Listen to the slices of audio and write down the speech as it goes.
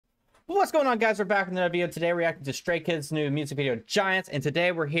What's going on, guys? We're back in the video. Today we're reacting to Stray Kids' new music video, Giants, and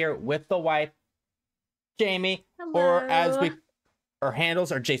today we're here with the wife, Jamie, or as her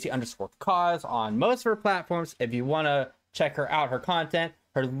handles are JC_cause on most of her platforms. If you want to check her out, her content,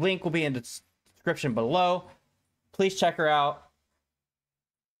 her link will be in the description below. Please check her out.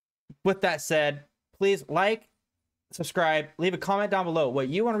 With that said, please like, subscribe, leave a comment down below what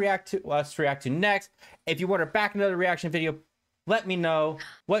you want us to react to next. If you want her back another reaction video, let me know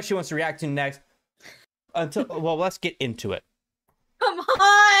what she wants to react to next. Well, let's get into it. Come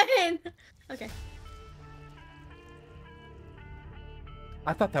on. Okay.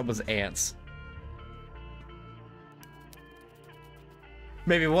 I thought that was ants.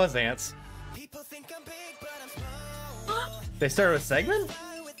 Maybe it was ants. They started a segment?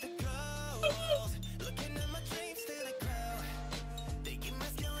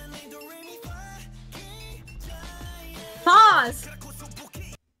 Pause.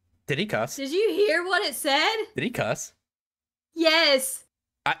 Did he cuss? Did you hear what it said? Did he cuss? Yes.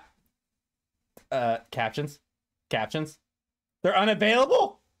 Captions? Captions? They're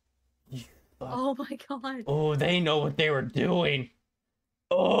unavailable? Oh my god. Oh, they know what they were doing.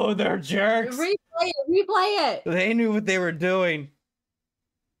 Oh, they're jerks. Replay it. Replay it. They knew what they were doing.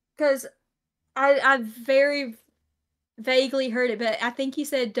 Because I very vaguely heard it, but I think he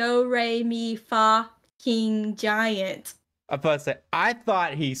said do, re, mi, fa, king, giant. I'm about to say, I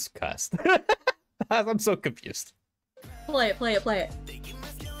thought he's cussed. I'm so confused. Play it, play it, play it.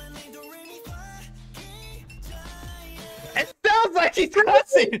 It sounds like he's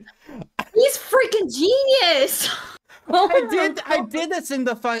cussing. He's freaking genius. I did this in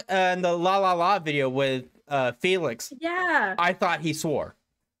the La La La video with Felix. Yeah. I thought he swore.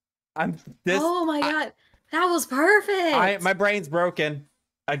 Oh my god, that was perfect. My brain's broken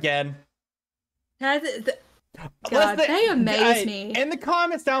again. God, they amaze me. In the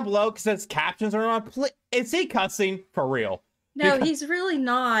comments down below, because his captions are on, is he cussing for real? No, he's really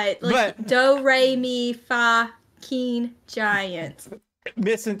not. Like, do, re, mi, fa, king, giant.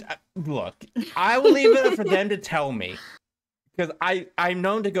 Look, I will leave it for them to tell me, because I'm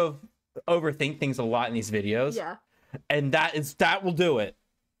known to go overthink things a lot in these videos. Yeah, and that will do it.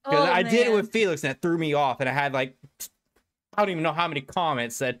 Because I did it with Felix, and it threw me off, and I had like, I don't even know how many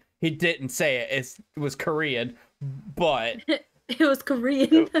comments said he didn't say it. It was Korean, but it was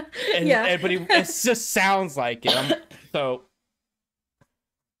Korean. Yeah, but it just sounds like it. So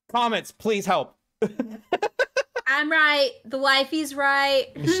comments, please help. I'm right. The wifey's right.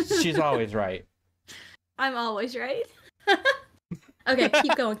 She's always right. I'm always right. Okay,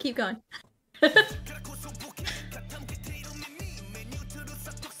 keep going, keep going.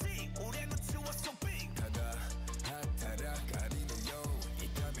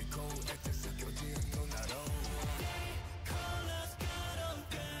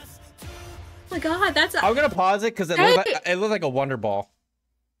 Oh my god, that's I'm gonna pause it because it looks like a Wonder Ball.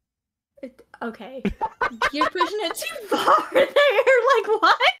 Okay. You're pushing it too far there. Like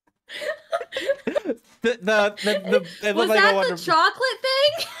what? It was like that the chocolate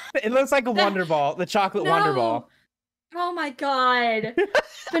thing? It looks like a Wonder Ball, the chocolate Wonder Ball. Oh my god.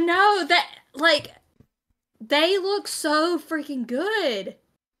 But no, they look so freaking good.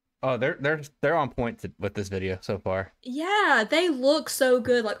 Oh, they're on point with this video so far. Yeah, they look so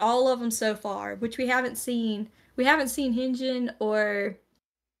good, like all of them so far, which we haven't seen. We haven't seen Hyunjin or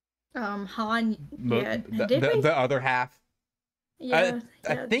Han yet. The other half. Yeah,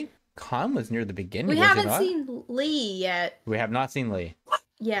 I think Han was near the beginning. We haven't seen Lee yet. We have not seen Lee.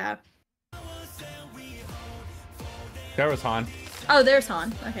 Yeah. There was Han. Oh, there's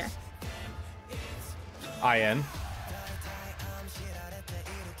Han. Okay. IN.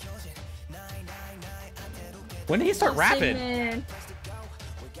 When did he start rapping? Man.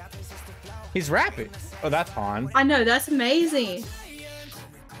 He's rapping. Oh, that's Han. I know, that's amazing.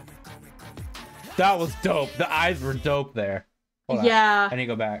 That was dope. The eyes were dope there. Hold yeah. On. I need to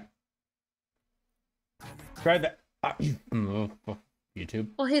go back. Right there. YouTube.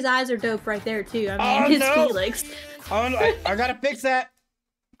 Well, his eyes are dope right there too. I mean, Felix. Oh no! I gotta fix that.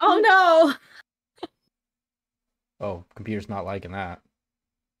 Oh no! Oh, computer's not liking that.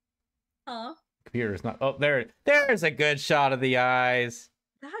 Huh? Computer's not. Oh, there's a good shot of the eyes.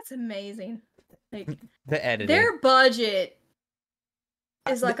 That's amazing. Like the editing. Their budget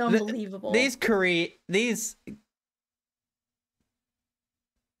is like unbelievable. These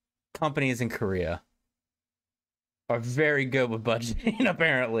companies in Korea are very good with budgeting,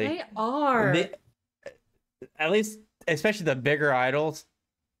 apparently. They are. At least, especially the bigger idols,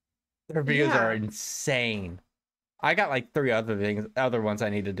 their videos are insane. I got like 3 other ones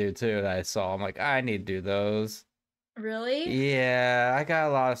I need to do too that I saw. I'm like, I need to do those. Really? Yeah, I got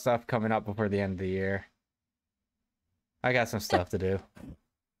a lot of stuff coming up before the end of the year. I got some stuff to do.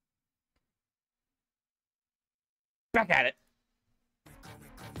 Back at it.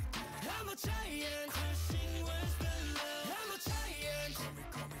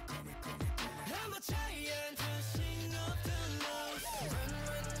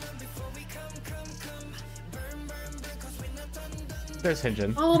 There's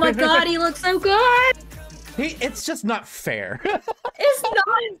Hinjin. Oh my god, he looks so good! It's just not fair. It's not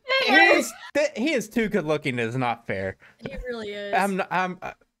fair! He is too good looking. It's not fair. He really is.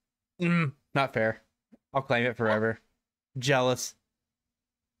 Not fair. I'll claim it forever. Jealous.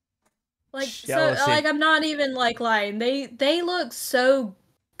 Like, Jealousy. so, like, I'm not even, like, lying. They look so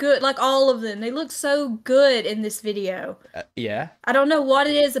good. Like, all of them. They look so good in this video. Yeah. I don't know what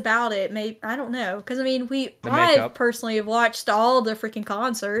it is about it. Maybe, I don't know. Because, I mean, I personally have watched all the freaking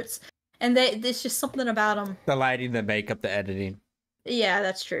concerts. And it's just something about them. The lighting, the makeup, the editing. Yeah,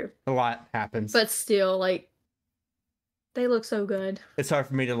 that's true. A lot happens. But still, like, they look so good. It's hard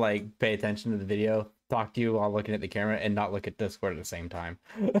for me to, like, pay attention to the video, talk to you while looking at the camera, and not look at Discord at the same time.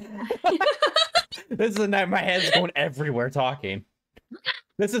 This is the night my head's going everywhere talking.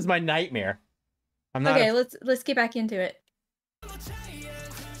 This is my nightmare. I'm not. Okay, let's get back into it.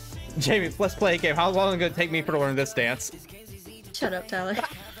 Jamie, let's play a game. How long is it going to take me to learn this dance? Shut up, Tyler.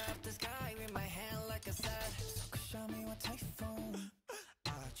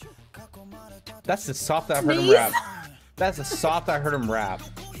 That's the soft I heard him rap. That's the soft I heard him rap.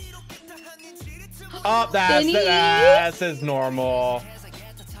 Oh, that's his normal.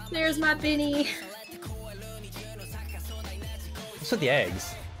 There's my Benny. What's with the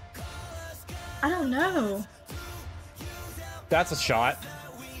eggs? I don't know. That's a shot.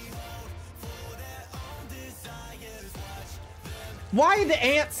 Why the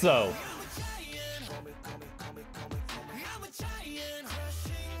ants though?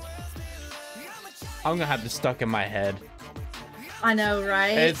 I'm gonna have this stuck in my head. I know,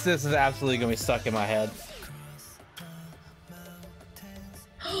 right? This is absolutely gonna be stuck in my head.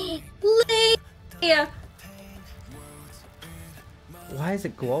 Yeah. Why is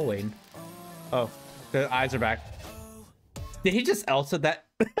it glowing? Oh, the eyes are back. Did he just Elsa that?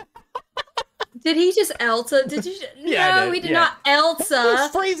 Did he just Elsa? Did you? Yeah, no, he did not Elsa.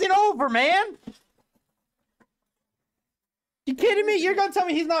 He's freezing over, man. You kidding me? You're gonna tell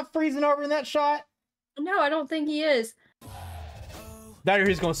me he's not freezing over in that shot? No, I don't think he is. That or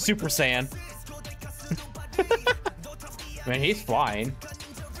he's going Super Saiyan. Man, he's flying.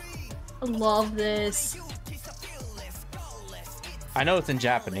 I love this. I know it's in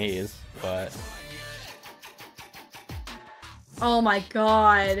Japanese, but... Oh my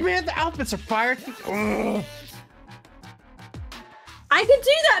god. Man, the outfits are fire. Ugh. I can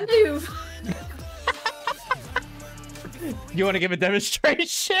do that move! You want to give a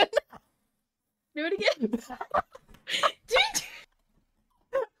demonstration? Do it again. Dude.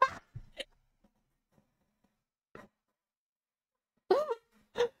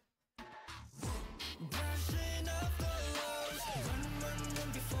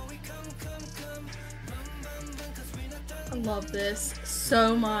 I love this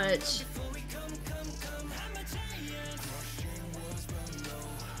so much.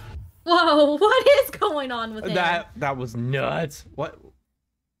 Whoa, what is going on with him? That was nuts. What?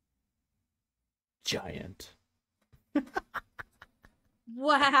 Giant.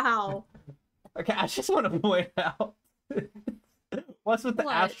 Wow. Okay, I just want to point out. What's with the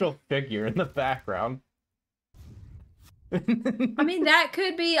astral figure in the background? I mean, that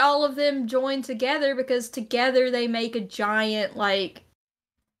could be all of them joined together because together they make a giant, like,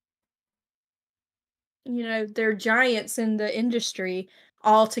 you know, they're giants in the industry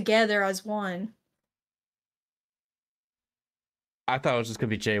all together as one. I thought it was just gonna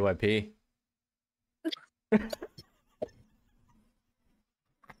be JYP. Why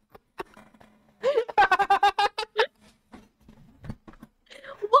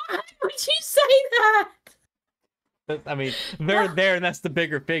would you say that? I mean, they're there, and that's the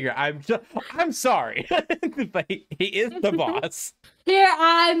bigger figure. I'm sorry, but he is the boss. Here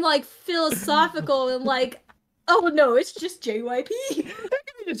I'm like philosophical and like, oh no, it's just JYP.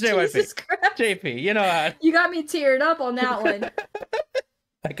 Just JYP. Jesus Christ. JP, you know. You got me tearing up on that one.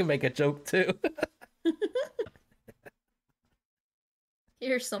 I can make a joke too.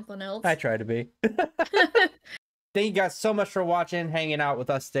 Here's something else. I try to be. Thank you guys so much for watching, hanging out with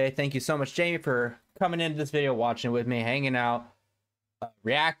us today. Thank you so much, Jamie, for coming into this video, watching with me, hanging out,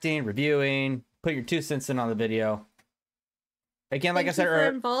 reacting, reviewing, put your 2 cents in on the video. Again, like I said earlier,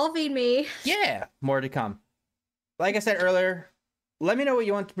 involving me. Yeah, more to come. Like I said earlier, let me know what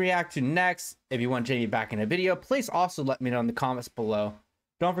you want to react to next. If you want Jamie back in a video, please also let me know in the comments below.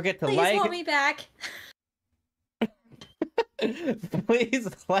 Don't forget to Please want me back. Please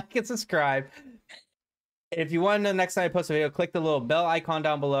like and subscribe. If you want to know next time I post a video, click the little bell icon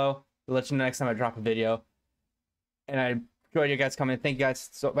down below to let you know next time I drop a video. And I enjoyed you guys coming. Thank you guys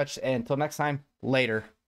so much. And until next time, later.